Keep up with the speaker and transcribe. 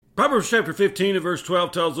Proverbs chapter 15 and verse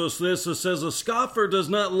 12 tells us this. It says, a scoffer does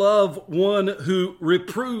not love one who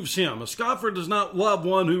reproves him. A scoffer does not love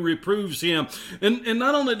one who reproves him. And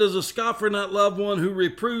not only does a scoffer not love one who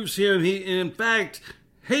reproves him, he in fact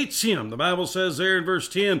hates him. The Bible says there in verse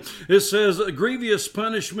 10, it says, a grievous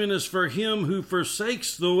punishment is for him who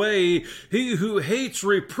forsakes the way. He who hates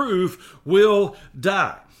reproof will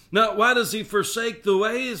die. Now, why does he forsake the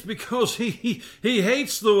way? It's because he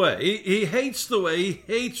hates the way. He hates the way. He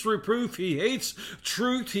hates reproof. He hates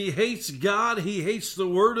truth. He hates God. He hates the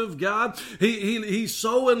Word of God. He's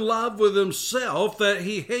so in love with himself that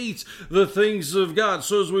he hates the things of God.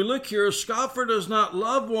 So as we look here, a scoffer does not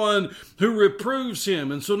love one who reproves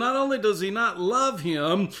him. And so not only does he not love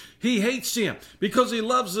him, he hates him because he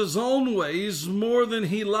loves his own ways more than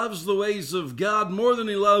he loves the ways of God, more than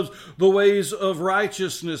he loves the ways of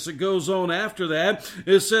righteousness. It goes on after that.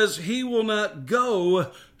 It says, he will not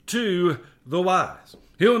go to the wise.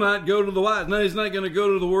 He will not go to the wise. Now, he's not going to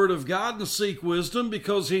go to the Word of God and seek wisdom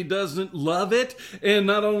because he doesn't love it. And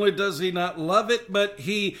not only does he not love it, but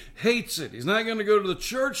he hates it. He's not going to go to the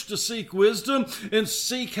church to seek wisdom and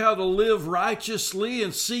seek how to live righteously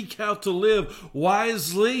and seek how to live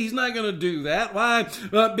wisely. He's not going to do that. Why?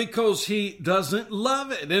 Because he doesn't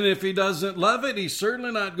love it. And if he doesn't love it, he's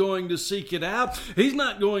certainly not going to seek it out. He's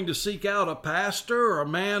not going to seek out a pastor or a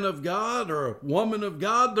man of God or a woman of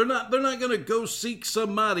God. They're not going to go seek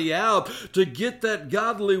somebody out to get that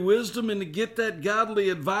godly wisdom and to get that godly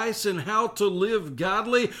advice and how to live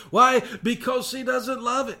godly. Why? Because he doesn't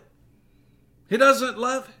love it. He doesn't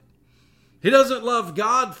love it. He doesn't love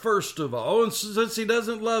God, first of all. And since he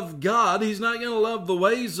doesn't love God, he's not going to love the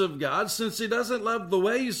ways of God. Since he doesn't love the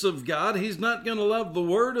ways of God, he's not going to love the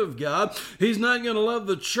Word of God. He's not going to love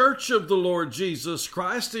the church of the Lord Jesus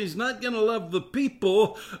Christ. He's not going to love the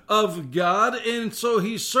people of God. And so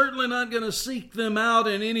he's certainly not going to seek them out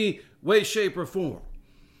in any way, shape, or form.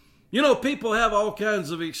 You know, people have all kinds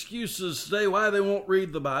of excuses today why they won't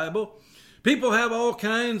read the Bible. People have all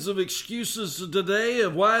kinds of excuses today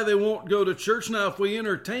of why they won't go to church. Now, if we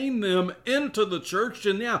entertain them into the church,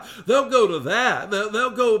 and yeah, they'll go to that. They'll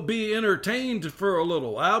go be entertained for a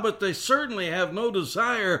little while, but they certainly have no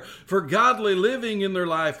desire for godly living in their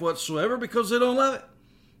life whatsoever because they don't love it.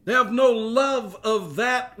 They have no love of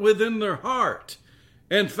that within their heart.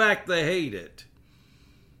 In fact, they hate it.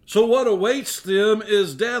 So what awaits them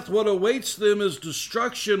is death. What awaits them is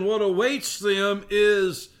destruction. What awaits them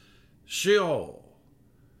is Sheol,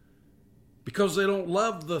 because they don't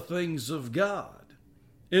love the things of God.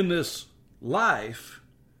 In this life,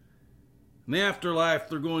 in the afterlife,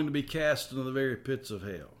 they're going to be cast into the very pits of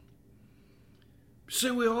hell.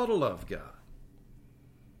 See, we ought to love God.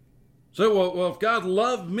 So, well, if God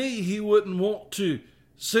loved me, he wouldn't want to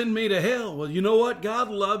send me to hell. Well, you know what? God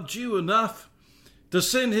loved you enough to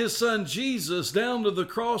send his son Jesus down to the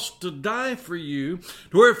cross to die for you,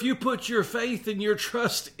 to where if you put your faith and your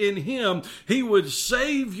trust in him, he would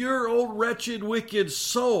save your old wretched wicked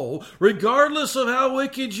soul, regardless of how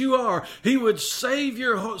wicked you are. He would save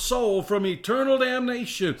your soul from eternal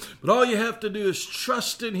damnation. But all you have to do is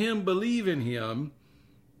trust in him, believe in him,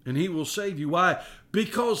 and he will save you. Why?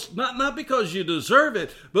 Because not because you deserve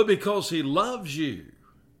it, but because he loves you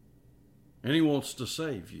and he wants to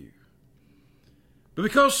save you. But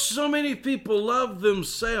because so many people love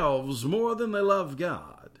themselves more than they love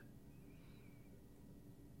God,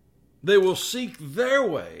 they will seek their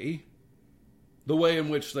way, the way in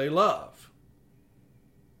which they love,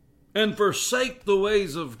 and forsake the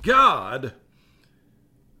ways of God,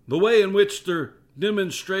 the way in which they're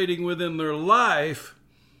demonstrating within their life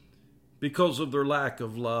because of their lack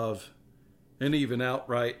of love and even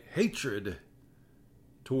outright hatred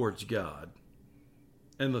towards God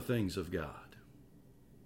and the things of God.